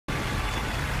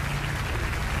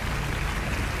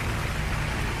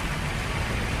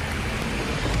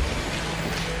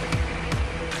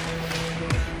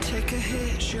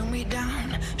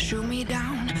shoot me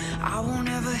down. I won't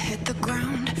ever hit the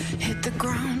ground,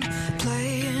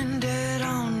 playing dead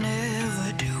I'll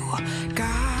never do.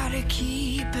 Gotta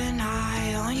keep an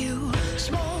eye on you.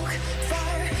 Smoke,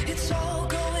 fire, it's all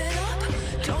going up.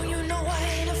 Don't you know I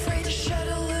ain't afraid to shed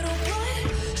a little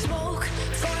blood? Smoke,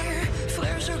 fire,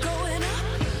 flares are going up,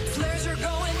 flares are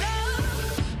going up.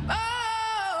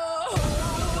 Oh,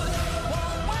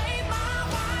 won't wave my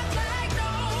white flag,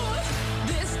 no.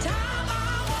 This time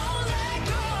I won't let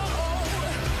go.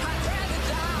 I'd rather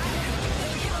die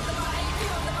than give up the fight,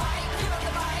 give up the fight, give up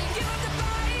the fight, give up the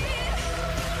fight.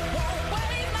 Won't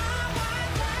wave my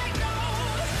white flag, no.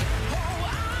 Oh,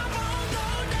 I won't go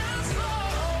down slow.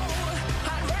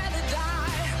 I'd rather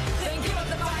die than give up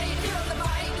the fight, give up the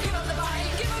fight, give up the fight,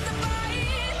 give up the fight.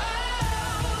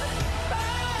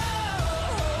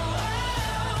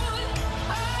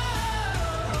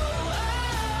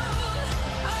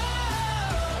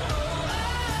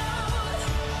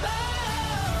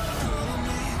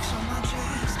 Bottlenecks on my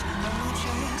chest, but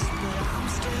I'm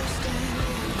still standing.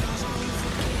 'Cause I won't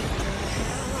forget the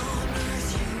hell on earth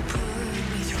you put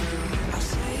me through. I'll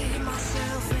save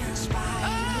myself in spite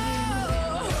of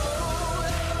you.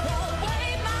 Won't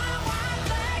wave my white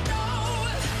flag, no.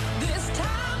 This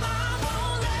time I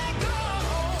won't let go.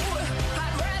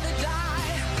 I'd rather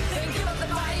die than give up the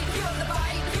fight, give up the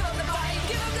fight, give up the fight,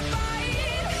 give up the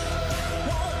fight.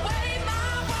 Won't wave my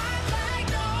white flag,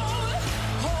 no.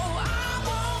 Oh, I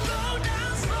won't go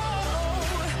down slow.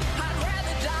 I'd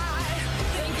rather die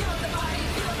than give up the fight,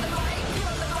 give up the fight, give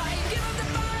up the fight, give up the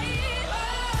fight.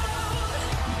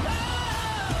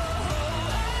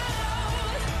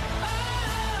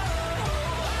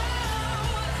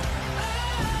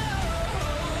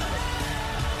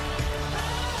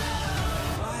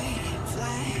 White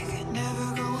flag, never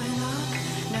going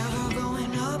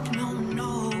up, no,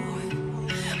 no.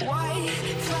 White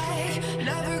flag,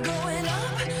 never going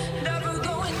up, no,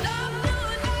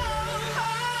 no.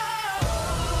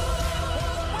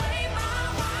 Won't wave my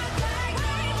white flag,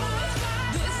 no.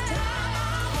 This time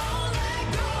I won't let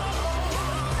go.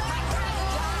 I'd rather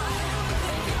die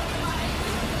than give up the fight, give up the fight, give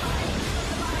up the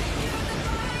fight, give up the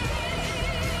fight.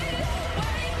 Won't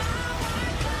wave my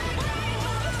white flag, no. I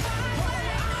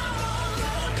won't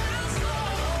go down slow.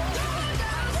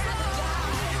 I'd rather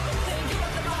die than give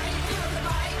up the fight, give up the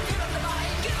fight, give up the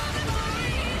fight, give up the fight.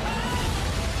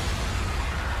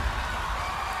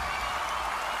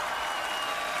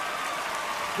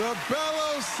 The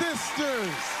Bello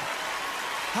Sisters.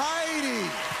 Heidi.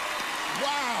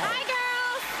 Wow. Hi,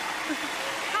 girls.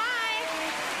 Hi.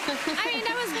 I mean,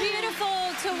 that was beautiful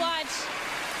to watch.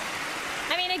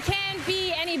 I mean, it can't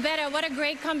be any better. What a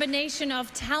great combination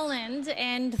of talent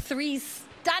and three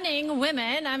stunning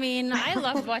women. I mean, I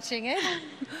loved watching it.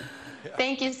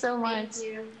 Thank you so much.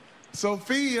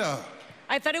 Sophia.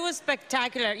 I thought it was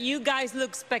spectacular. You guys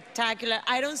look spectacular.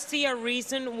 I don't see a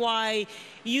reason why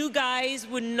you guys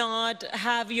would not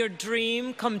have your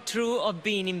dream come true of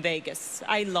being in Vegas.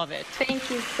 I love it. Thank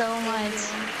you so much.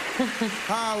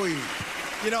 Howie.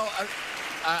 You know,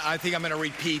 I think I'm going to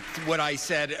repeat what I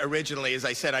said originally, as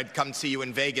I said I'd come see you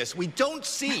in Vegas. We don't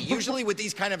see, usually with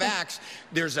these kind of acts,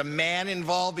 there's a man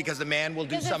involved because the man will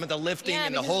do some of the lifting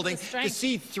and the holding. To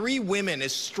see three women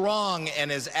as strong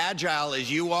and as agile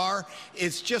as you are,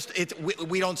 it's just,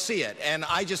 we don't see it. And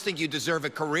I just think you deserve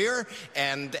a career,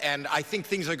 and I think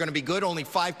things are going to be good. Only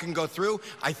 5 can go through.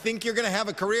 I think you're going to have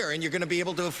a career, and you're going to be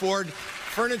able to afford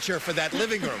furniture for that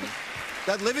living room.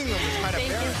 That living room is kind of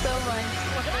Thank you so much.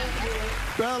 Thank you.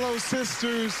 Bello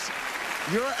Sisters,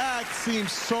 your act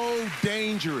seems so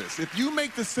dangerous. If you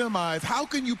make the semis, how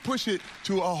can you push it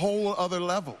to a whole other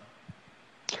level?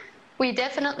 We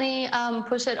definitely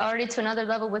push it already to another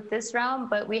level with this round,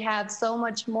 but we have so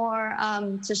much more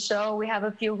to show. We have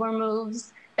a few more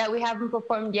moves that we haven't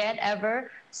performed yet ever.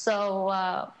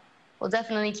 So we'll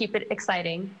definitely keep it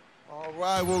exciting. All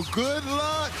right, well, good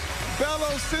luck,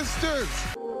 Bello Sisters.